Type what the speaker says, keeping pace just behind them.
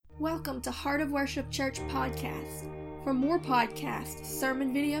Welcome to Heart of Worship Church Podcast. For more podcasts,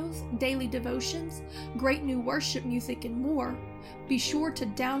 sermon videos, daily devotions, great new worship music, and more, be sure to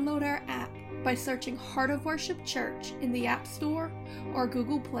download our app by searching Heart of Worship Church in the App Store or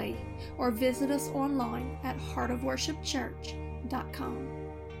Google Play, or visit us online at heartofworshipchurch.com.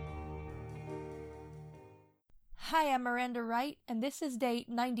 Hi, I'm Miranda Wright, and this is day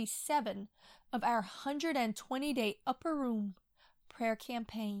 97 of our 120-day Upper Room prayer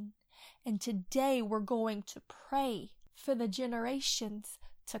campaign. And today we're going to pray for the generations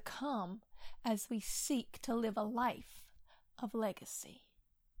to come as we seek to live a life of legacy.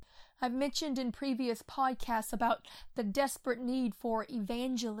 I've mentioned in previous podcasts about the desperate need for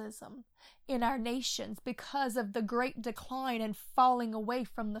evangelism in our nations because of the great decline and falling away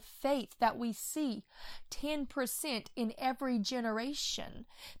from the faith that we see 10% in every generation,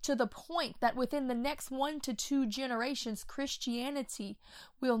 to the point that within the next 1 to 2 generations, Christianity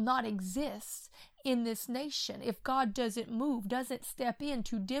will not exist in this nation if God doesn't move, doesn't step in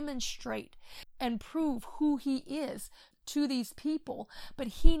to demonstrate and prove who He is to these people. But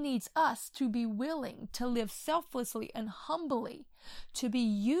He needs us to be willing to live selflessly and humbly, to be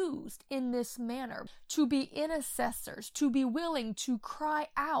used in this manner, to be intercessors, to be willing to cry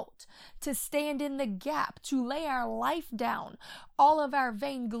out, to stand in the gap, to lay our life down, all of our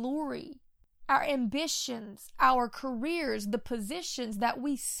vainglory, our ambitions, our careers, the positions that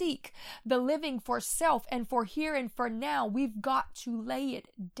we seek, the living for self and for here and for now. We've got to lay it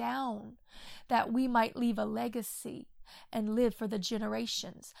down that we might leave a legacy and live for the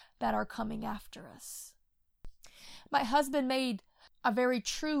generations that are coming after us. My husband made a very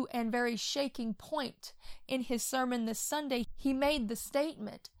true and very shaking point in his sermon this Sunday. He made the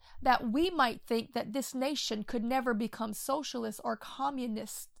statement that we might think that this nation could never become socialist or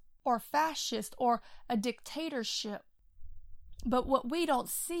communist or fascist or a dictatorship. But what we don't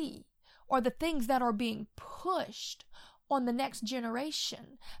see, or the things that are being pushed on the next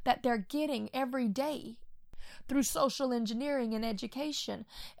generation that they're getting every day through social engineering and education.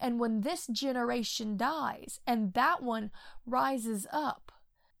 And when this generation dies and that one rises up,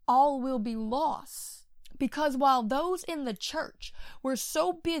 all will be lost. Because while those in the church were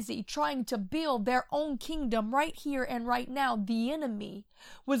so busy trying to build their own kingdom right here and right now, the enemy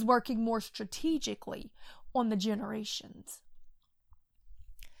was working more strategically on the generations.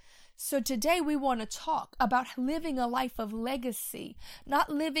 So today we want to talk about living a life of legacy,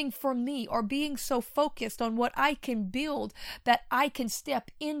 not living for me or being so focused on what I can build that I can step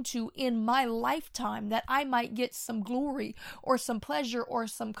into in my lifetime, that I might get some glory or some pleasure or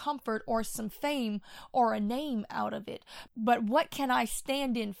some comfort or some fame or a name out of it. But what can I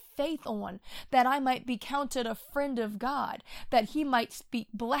stand in faith on, that I might be counted a friend of God, that He might speak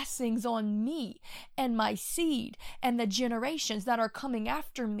blessings on me and my seed and the generations that are coming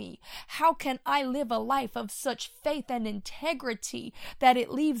after me? How can I live a life of such faith and integrity that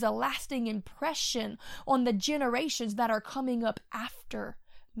it leaves a lasting impression on the generations that are coming up after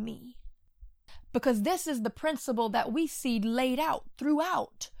me? Because this is the principle that we see laid out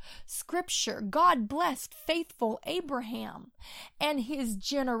throughout Scripture. God blessed faithful Abraham and his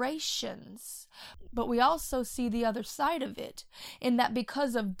generations. But we also see the other side of it, in that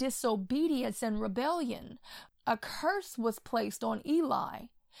because of disobedience and rebellion, a curse was placed on Eli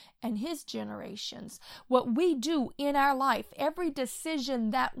and his generations. What we do in our life, every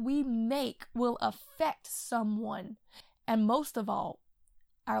decision that we make, will affect someone, and most of all,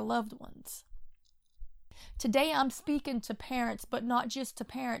 our loved ones. Today I'm speaking to parents, but not just to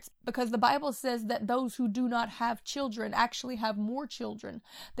parents, because the Bible says that those who do not have children actually have more children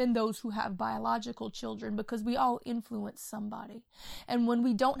than those who have biological children, because we all influence somebody. And when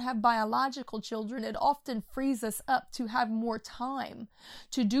we don't have biological children, it often frees us up to have more time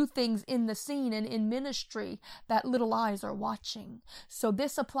to do things in the scene and in ministry that little eyes are watching. So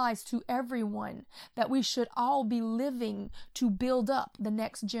this applies to everyone, that we should all be living to build up the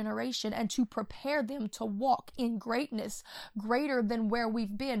next generation and to prepare them to walk in greatness, greater than where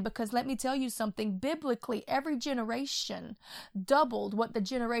we've been. Because let me tell you something, biblically, every generation doubled what the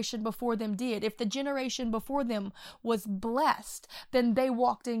generation before them did. If the generation before them was blessed, then they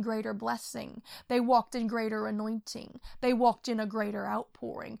walked in greater blessing. They walked in greater anointing. They walked in a greater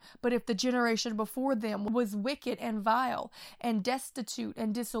outpouring. But if the generation before them was wicked and vile and destitute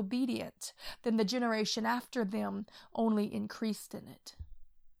and disobedient, then the generation after them only increased in it.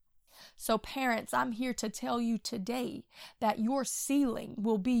 So parents, I'm here to tell you today that your ceiling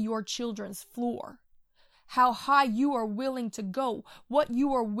will be your children's floor. how high you are willing to go, what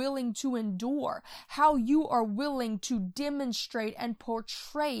you are willing to endure, how you are willing to demonstrate and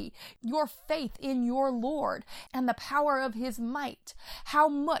portray your faith in your Lord and the power of his might, how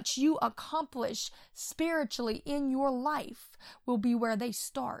much you accomplish spiritually in your life will be where they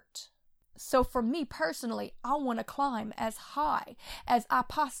start. So for me personally, I want to climb as high as I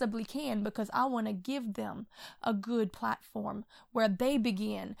possibly can because I want to give them a good platform where they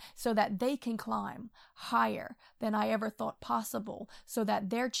begin so that they can climb higher than I ever thought possible, so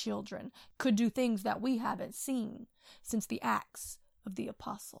that their children could do things that we haven't seen since the Acts of the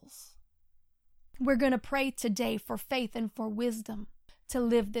Apostles. We're going to pray today for faith and for wisdom to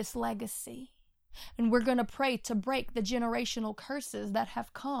live this legacy. And we're going to pray to break the generational curses that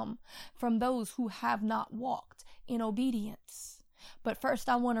have come from those who have not walked in obedience. But first,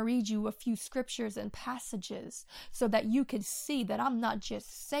 I want to read you a few scriptures and passages so that you can see that I'm not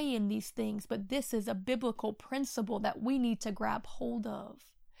just saying these things, but this is a biblical principle that we need to grab hold of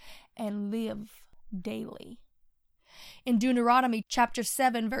and live daily. In Deuteronomy chapter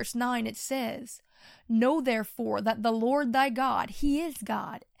 7, verse 9, it says, "Know therefore that the Lord thy God, he is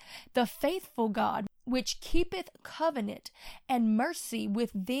God, the faithful God, which keepeth covenant and mercy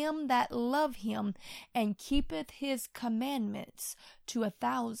with them that love him, and keepeth his commandments to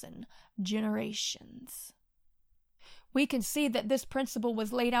 1,000 generations." We can see that this principle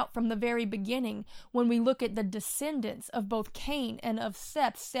was laid out from the very beginning when we look at the descendants of both Cain and of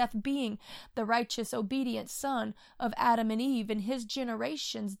Seth, Seth being the righteous, obedient son of Adam and Eve, and his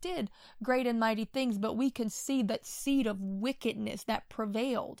generations did great and mighty things, but we can see that seed of wickedness that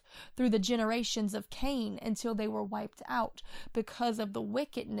prevailed through the generations of Cain until they were wiped out because of the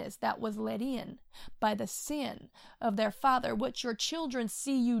wickedness that was let in by the sin of their father. What your children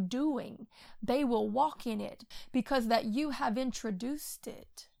see you doing, they will walk in it because that you have introduced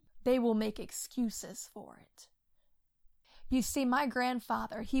it. They will make excuses for it. You see, my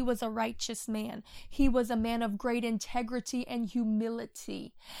grandfather, he was a righteous man. He was a man of great integrity and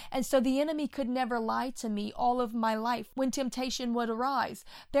humility. And so the enemy could never lie to me all of my life. When temptation would arise,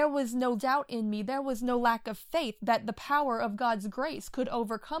 there was no doubt in me. There was no lack of faith that the power of God's grace could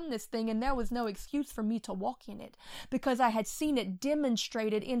overcome this thing. And there was no excuse for me to walk in it because I had seen it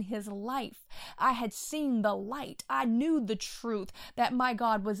demonstrated in his life. I had seen the light. I knew the truth that my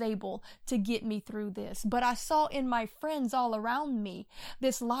God was able to get me through this. But I saw in my friends all around me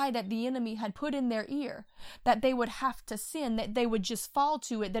this lie that the enemy had put in their ear, that they would have to sin, that they would just fall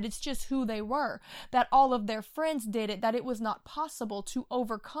to it, that it's just who they were, that all of their friends did it, that it was not possible to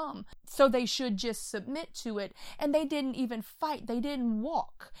overcome, so they should just submit to it. And they didn't even fight. They didn't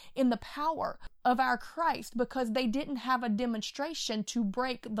walk in the power of our Christ because they didn't have a demonstration to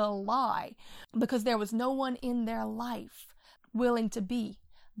break the lie, because there was no one in their life willing to be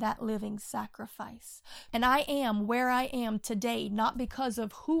that living sacrifice. And I am where I am today, not because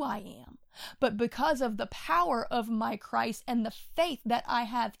of who I am, but because of the power of my Christ and the faith that I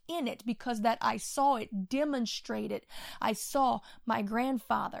have in it, because that I saw it demonstrated. I saw my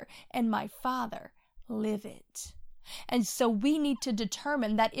grandfather and my father live it. And so we need to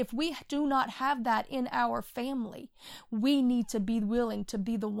determine that if we do not have that in our family, we need to be willing to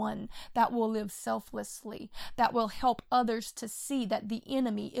be the one that will live selflessly, that will help others to see that the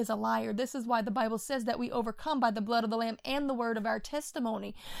enemy is a liar. This is why the Bible says that we overcome by the blood of the Lamb and the word of our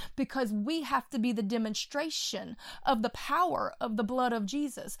testimony, because we have to be the demonstration of the power of the blood of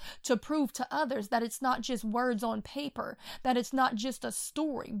Jesus to prove to others that it's not just words on paper, that it's not just a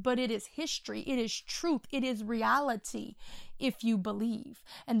story, but it is history, it is truth, it is reality. If you believe,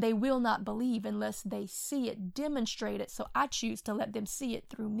 and they will not believe unless they see it demonstrated. So I choose to let them see it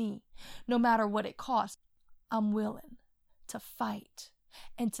through me, no matter what it costs. I'm willing to fight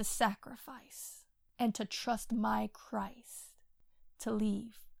and to sacrifice and to trust my Christ to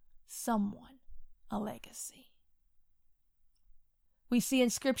leave someone a legacy. We see in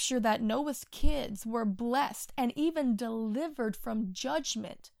scripture that Noah's kids were blessed and even delivered from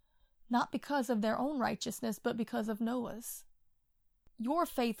judgment, not because of their own righteousness, but because of Noah's. Your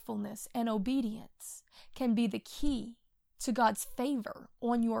faithfulness and obedience can be the key to God's favor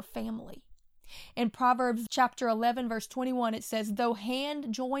on your family. In Proverbs chapter 11, verse 21, it says, "Though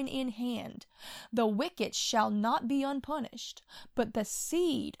hand join in hand, the wicked shall not be unpunished, but the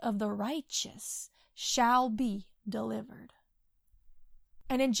seed of the righteous shall be delivered."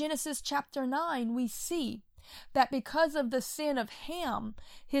 And in Genesis chapter 9, we see that because of the sin of Ham,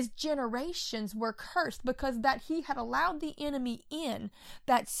 his generations were cursed, because that he had allowed the enemy in,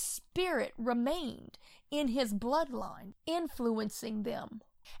 that spirit remained in his bloodline, influencing them.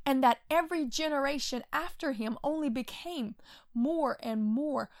 And that every generation after him only became more and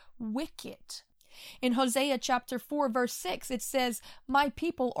more wicked. In Hosea chapter 4, verse 6, it says, "My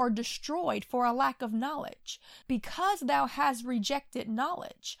people are destroyed for a lack of knowledge. Because thou hast rejected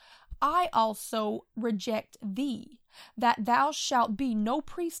knowledge, I also reject thee, that thou shalt be no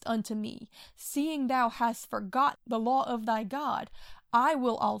priest unto me. Seeing thou hast forgot the law of thy God, I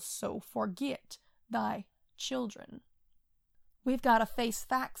will also forget thy children." We've got to face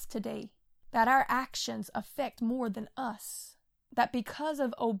facts today, that our actions affect more than us. That because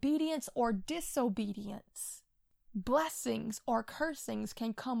of obedience or disobedience, blessings or cursings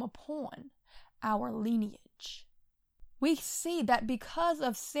can come upon our lineage. We see that because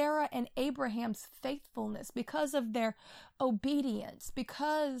of Sarah and Abraham's faithfulness, because of their obedience,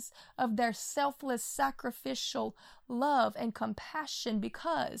 because of their selfless sacrificial love and compassion,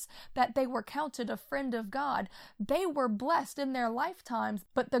 because that they were counted a friend of God, they were blessed in their lifetimes,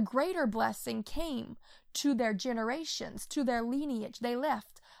 but the greater blessing came to their generations, to their lineage. They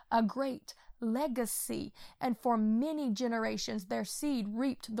left a great legacy, and for many generations their seed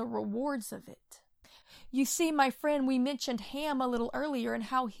reaped the rewards of it. You see, my friend, we mentioned Ham a little earlier and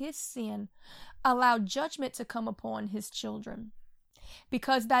how his sin allowed judgment to come upon his children,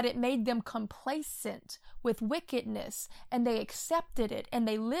 because that it made them complacent with wickedness, and they accepted it and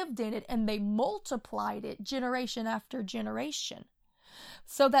they lived in it and they multiplied it generation after generation.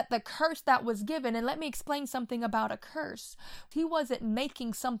 So that the curse that was given, and let me explain something about a curse. He wasn't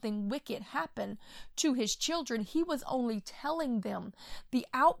making something wicked happen to his children. He was only telling them the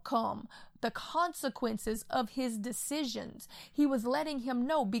outcome, the consequences of his decisions. He was letting him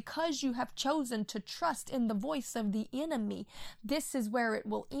know, because you have chosen to trust in the voice of the enemy, this is where it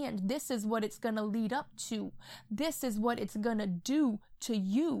will end. This is what it's going to lead up to. This is what it's going to do to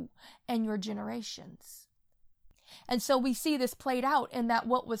you and your generations. And so we see this played out in that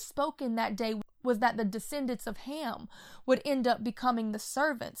what was spoken that day was that the descendants of Ham would end up becoming the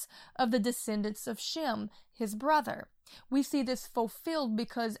servants of the descendants of Shem, his brother. We see this fulfilled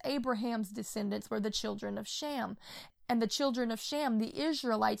because Abraham's descendants were the children of Shem. And the children of Shem, the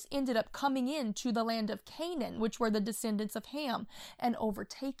Israelites, ended up coming into the land of Canaan, which were the descendants of Ham, and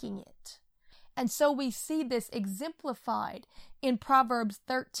overtaking it. And so we see this exemplified in Proverbs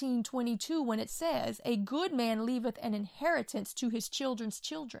 13:22 when it says, "A good man leaveth an inheritance to his children's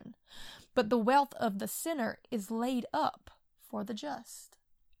children, but the wealth of the sinner is laid up for the just."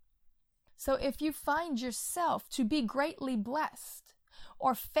 So if you find yourself to be greatly blessed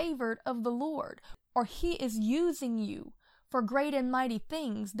or favored of the Lord, or he is using you for great and mighty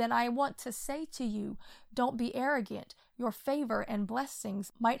things, then I want to say to you, don't be arrogant. Your favor and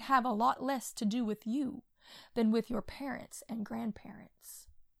blessings might have a lot less to do with you than with your parents and grandparents.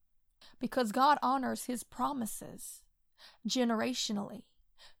 Because God honors his promises generationally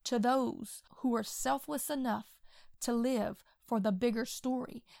to those who are selfless enough to live for the bigger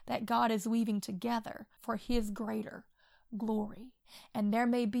story that God is weaving together for his greater glory. And there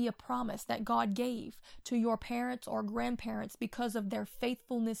may be a promise that God gave to your parents or grandparents because of their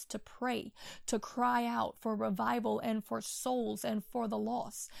faithfulness to pray, to cry out for revival and for souls and for the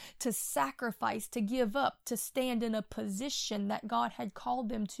lost, to sacrifice, to give up, to stand in a position that God had called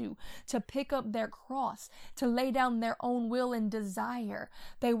them to pick up their cross, to lay down their own will and desire.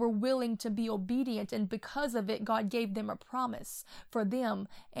 They were willing to be obedient, and because of it, God gave them a promise for them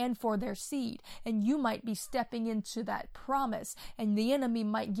and for their seed. And you might be stepping into that promise, and the enemy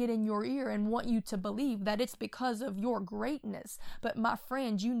might get in your ear and want you to believe that it's because of your greatness. But my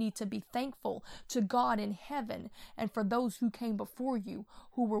friend, you need to be thankful to God in heaven and for those who came before you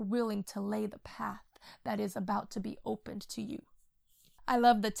who were willing to lay the path that is about to be opened to you. I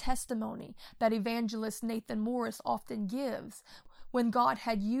love the testimony that evangelist Nathan Morris often gives when God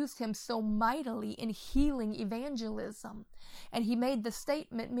had used him so mightily in healing evangelism. And he made the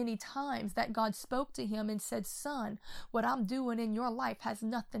statement many times that God spoke to him and said, "Son, what I'm doing in your life has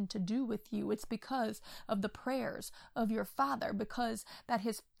nothing to do with you. It's because of the prayers of your father," because that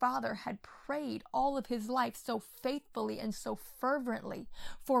his father had prayed all of his life so faithfully and so fervently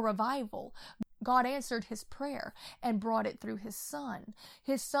for revival. God answered his prayer and brought it through his son.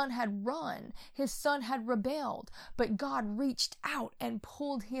 His son had run. His son had rebelled. But God reached out and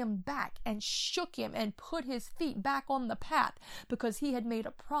pulled him back and shook him and put his feet back on the path because he had made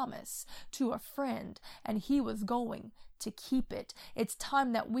a promise to a friend and he was going to keep it. It's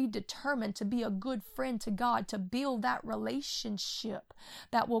time that we determine to be a good friend to God, to build that relationship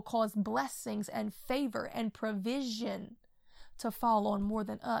that will cause blessings and favor and provision to fall on more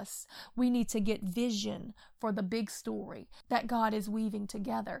than us. We need to get vision for the big story that God is weaving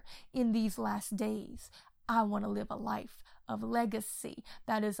together in these last days. I want to live a life of legacy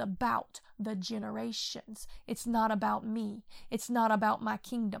that is about the generations. It's not about me. It's not about my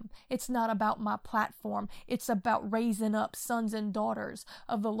kingdom. It's not about my platform. It's about raising up sons and daughters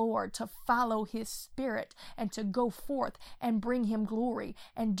of the Lord to follow his spirit and to go forth and bring him glory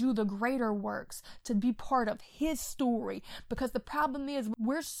and do the greater works, to be part of his story. Because the problem is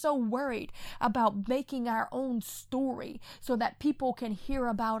we're so worried about making our own story so that people can hear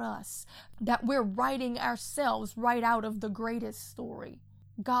about us, that we're writing ourselves right out of the greatest story,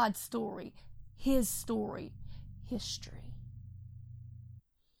 God's story, his story, history.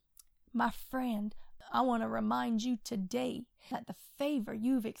 My friend, I want to remind you today that the favor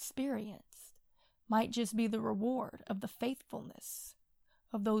you've experienced might just be the reward of the faithfulness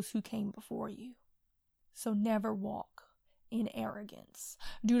of those who came before you. So never walk in arrogance.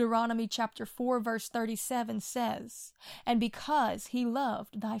 Deuteronomy chapter 4 verse 37 says, "And because he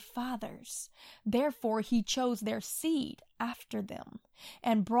loved thy fathers, therefore he chose their seed after them,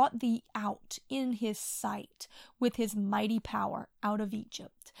 and brought thee out in his sight with his mighty power out of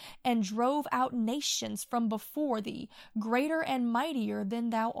Egypt, and drove out nations from before thee, greater and mightier than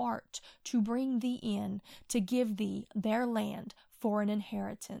thou art, to bring thee in, to give thee their land for an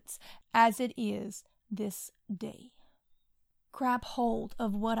inheritance, as it is this day." Grab hold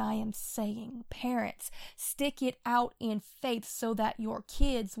of what I am saying. Parents, stick it out in faith so that your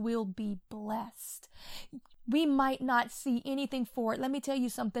kids will be blessed. We might not see anything for it. Let me tell you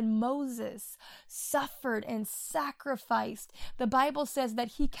something. Moses suffered and sacrificed. The Bible says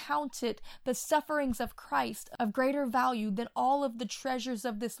that he counted the sufferings of Christ of greater value than all of the treasures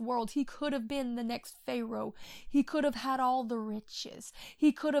of this world. He could have been the next Pharaoh. He could have had all the riches.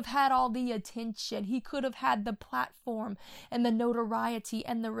 He could have had all the attention. He could have had the platform and the notoriety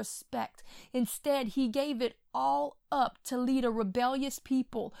and the respect. Instead, he gave it all up to lead a rebellious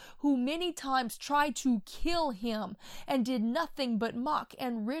people who many times tried to kill him and did nothing but mock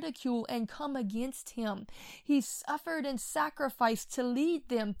and ridicule and come against him. He suffered and sacrificed to lead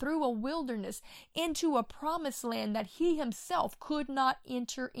them through a wilderness into a promised land that he himself could not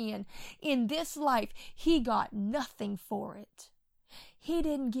enter in. In this life, he got nothing for it. He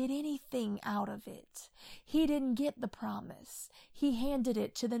didn't get anything out of it. He didn't get the promise. He handed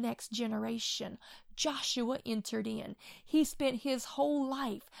it to the next generation. Joshua entered in. He spent his whole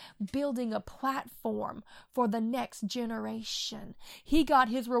life building a platform for the next generation. He got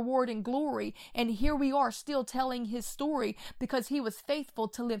his reward and glory, and here we are still telling his story because he was faithful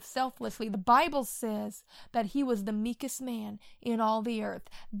to live selflessly. The Bible says that he was the meekest man in all the earth.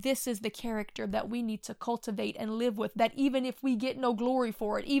 This is the character that we need to cultivate and live with, that even if we get no glory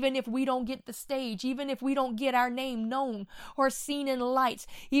for it, even if we don't get the stage, even if we don't get our name known or seen in lights,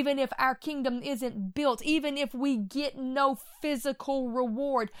 even if our kingdom isn't built, even if we get no physical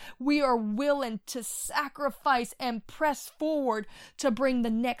reward, we are willing to sacrifice and press forward to bring the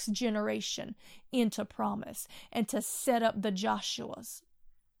next generation into promise and to set up the Joshuas.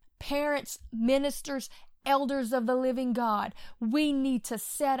 Parents, ministers, elders of the living God, we need to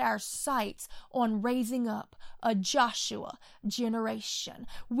set our sights on raising up a Joshua generation.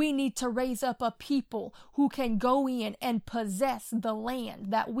 We need to raise up a people who can go in and possess the land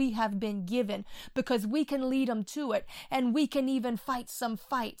that we have been given, because we can lead them to it and we can even fight some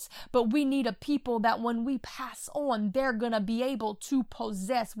fights. But we need a people that when we pass on, they're going to be able to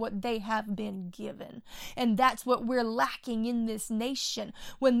possess what they have been given. And that's what we're lacking in this nation.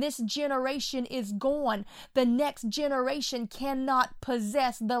 When this generation is gone, the next generation cannot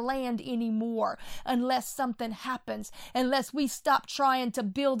possess the land anymore unless something happens, unless we stop trying to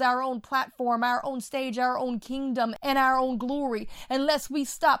build our own platform, our own stage, our own kingdom, and our own glory, unless we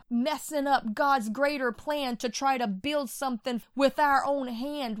stop messing up God's greater plan to try to build something with our own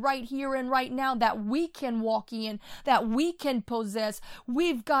hand right here and right now that we can walk in, that we can possess.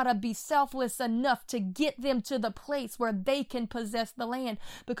 We've got to be selfless enough to get them to the place where they can possess the land,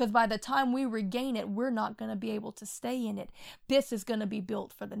 because by the time we regain it, we're not going to be able to stay in it. This is going to be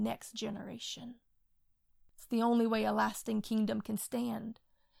built for the next generation. It's the only way a lasting kingdom can stand,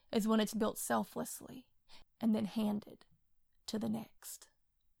 is when it's built selflessly and then handed to the next.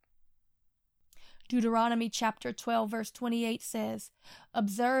 Deuteronomy chapter 12 verse 28 says,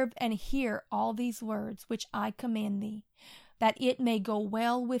 "Observe and hear all these words which I command thee, that it may go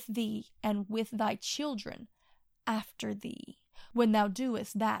well with thee and with thy children after thee, when thou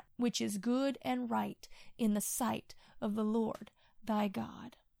doest that which is good and right in the sight of the Lord thy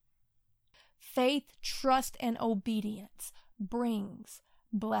God." Faith, trust, and obedience brings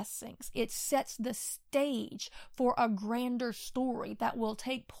blessings. It sets the stage for a grander story that will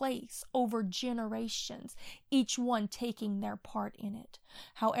take place over generations, each one taking their part in it.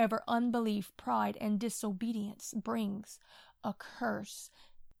 However, unbelief, pride, and disobedience brings a curse.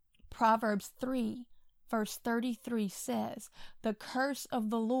 Proverbs 3 verse 33 says, "The curse of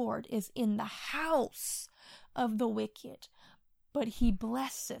the Lord is in the house of the wicked, but he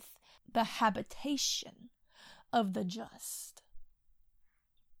blesseth the habitation of the just."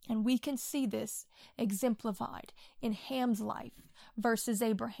 And we can see this exemplified in Ham's life versus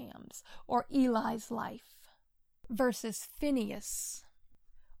Abraham's, or Eli's life versus Phinehas,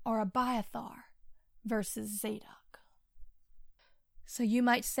 or Abiathar versus Zadok. So you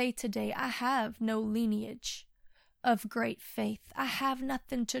might say today, I have no lineage of great faith. I have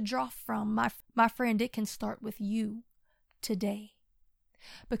nothing to draw from. My friend, it can start with you today.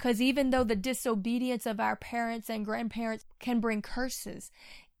 Because even though the disobedience of our parents and grandparents can bring curses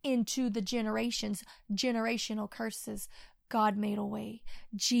into the generations, generational curses, God made a way.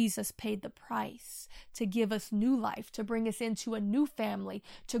 Jesus paid the price to give us new life, to bring us into a new family,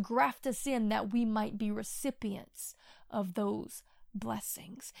 to graft us in that we might be recipients of those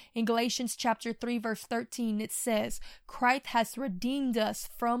blessings. In Galatians chapter 3 verse 13 it says, "Christ has redeemed us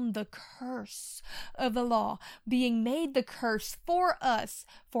from the curse of the law, being made the curse for us,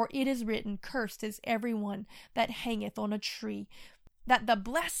 for it is written, cursed is everyone that hangeth on a tree," that the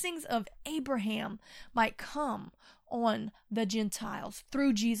blessings of Abraham might come on the Gentiles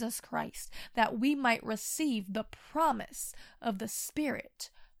through Jesus Christ, that we might receive the promise of the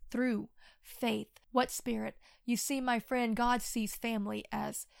Spirit through faith. What spirit? You see, my friend, God sees family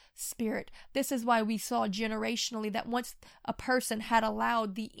as spirit. This is why we saw generationally that once a person had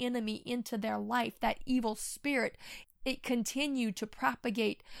allowed the enemy into their life, that evil spirit, it continued to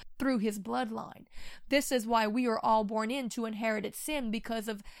propagate through his bloodline. This is why we are all born into inherited sin, because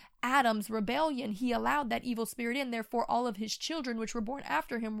of Adam's rebellion. He allowed that evil spirit in. Therefore, all of his children, which were born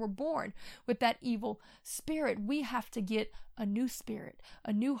after him, were born with that evil spirit. We have to get a new spirit,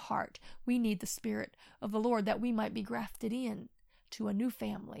 a new heart. We need the Spirit of the Lord, that we might be grafted in to a new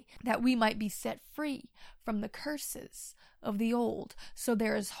family, that we might be set free from the curses of the old. So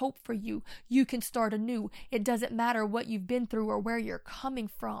there is hope for you. You can start anew. It doesn't matter what you've been through or where you're coming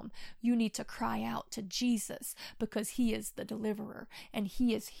from. You need to cry out to Jesus, because he is the deliverer, and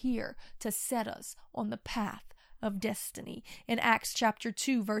he is here to set us on the path of destiny. In Acts chapter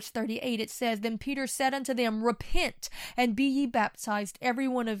 2 verse 38 it says, "Then Peter said unto them, Repent, and be ye baptized every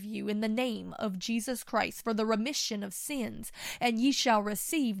one of you in the name of Jesus Christ for the remission of sins, and ye shall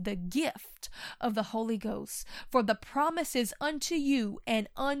receive the gift of the Holy Ghost. For the promise is unto you and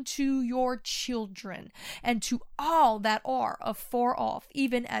unto your children, and to all that are afar off,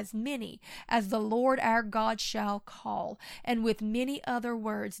 even as many as the Lord our God shall call." And with many other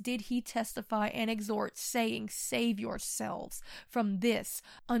words did he testify and exhort, saying, Save yourselves from this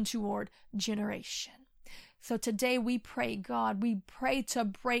untoward generation. So today we pray, God, we pray to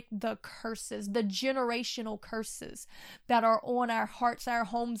break the curses, the generational curses that are on our hearts, our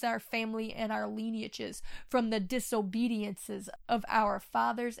homes, our family, and our lineages from the disobediences of our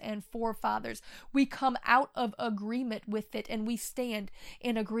fathers and forefathers. We come out of agreement with it, and we stand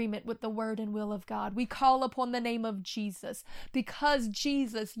in agreement with the word and will of God. We call upon the name of Jesus, because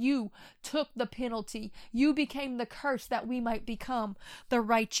Jesus, you took the penalty. You became the curse that we might become the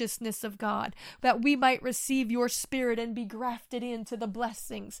righteousness of God, that we might receive your Spirit and be grafted into the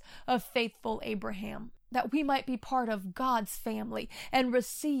blessings of faithful Abraham, that we might be part of God's family and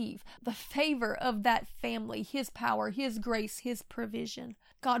receive the favor of that family, his power, his grace, his provision.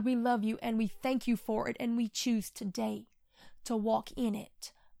 God, we love you and we thank you for it, and we choose today to walk in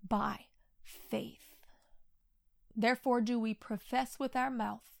it by faith. Therefore do we profess with our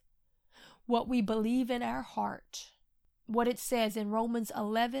mouth what we believe in our heart, what it says in Romans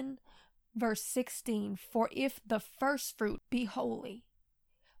 11 verse 16, "For if the first fruit be holy,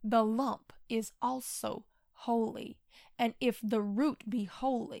 the lump is also holy. And if the root be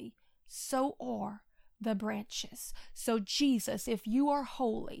holy, so are the branches." So Jesus, if you are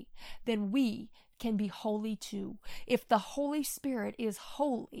holy, then we can be holy too. If the Holy Spirit is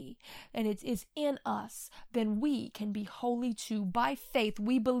holy and it is in us, then we can be holy too. By faith,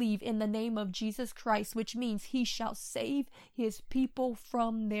 we believe in the name of Jesus Christ, which means he shall save his people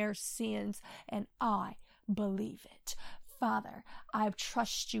from their sins. And I believe it. Father, I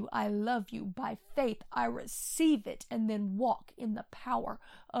trust you. I love you. By faith, I receive it and then walk in the power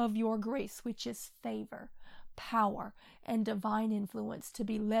of your grace, which is favor, power, and divine influence, to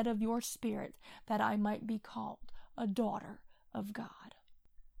be led of your Spirit, that I might be called a daughter of God.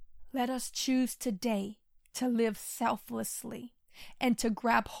 Let us choose today to live selflessly, and to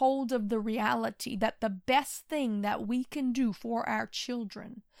grab hold of the reality that the best thing that we can do for our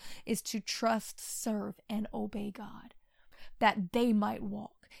children is to trust, serve, and obey God, that they might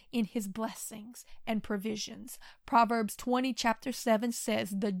walk in his blessings and provisions. Proverbs 20, chapter 7 says,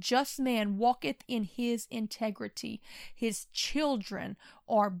 "The just man walketh in his integrity. His children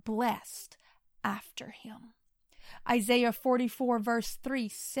are blessed after him." Isaiah 44 verse 3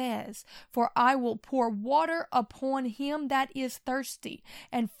 says, "For I will pour water upon him that is thirsty,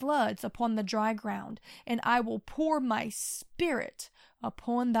 and floods upon the dry ground. And I will pour my spirit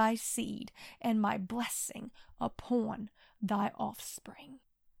upon thy seed, and my blessing upon thy offspring."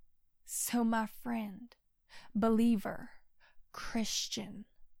 So, my friend, believer, Christian,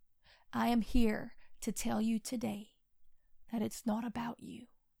 I am here to tell you today that it's not about you.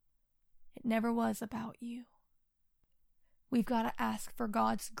 It never was about you. We've got to ask for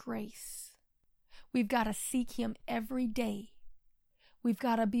God's grace. We've got to seek him every day. We've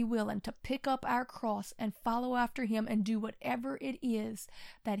got to be willing to pick up our cross and follow after him and do whatever it is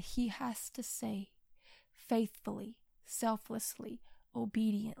that he has to say, faithfully, selflessly,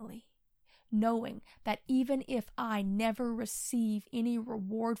 obediently, knowing that even if I never receive any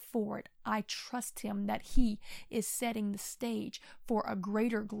reward for it, I trust him that he is setting the stage for a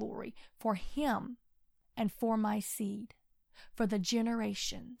greater glory for him and for my seed. For the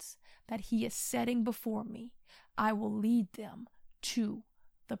generations that he is setting before me, I will lead them to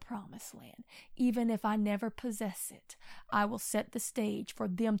the promised land. Even if I never possess it, I will set the stage for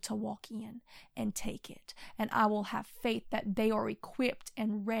them to walk in and take it. And I will have faith that they are equipped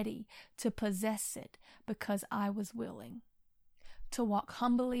and ready to possess it because I was willing to walk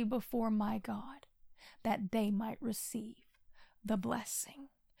humbly before my God that they might receive the blessing.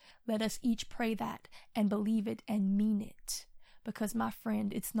 Let us each pray that and believe it and mean it. Because, my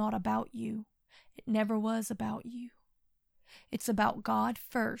friend, it's not about you. It never was about you. It's about God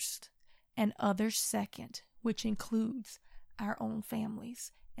first and others second, which includes our own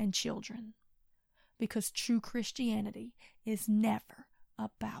families and children. Because true Christianity is never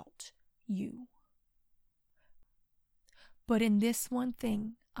about you. But in this one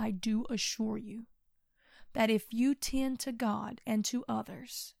thing, I do assure you that if you tend to God and to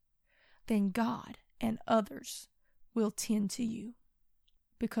others, then God and others will tend to you.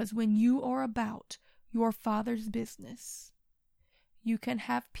 Because when you are about your Father's business, you can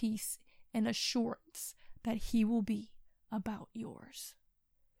have peace and assurance that he will be about yours.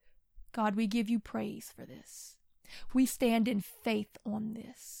 God, we give you praise for this. We stand in faith on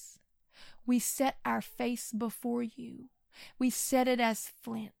this. We set our face before you. We set it as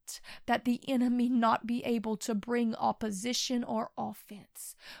flint, that the enemy not be able to bring opposition or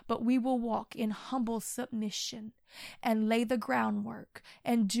offense, but we will walk in humble submission and lay the groundwork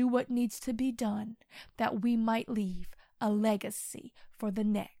and do what needs to be done, that we might leave a legacy for the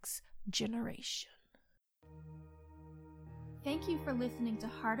next generation. Thank you for listening to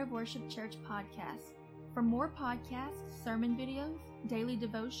Heart of Worship Church podcast. For more podcasts, sermon videos, daily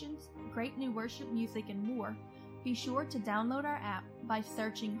devotions, great new worship music, and more, be sure to download our app by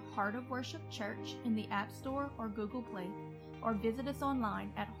searching Heart of Worship Church in the App Store or Google Play, or visit us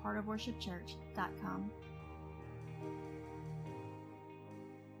online at heartofworshipchurch.com.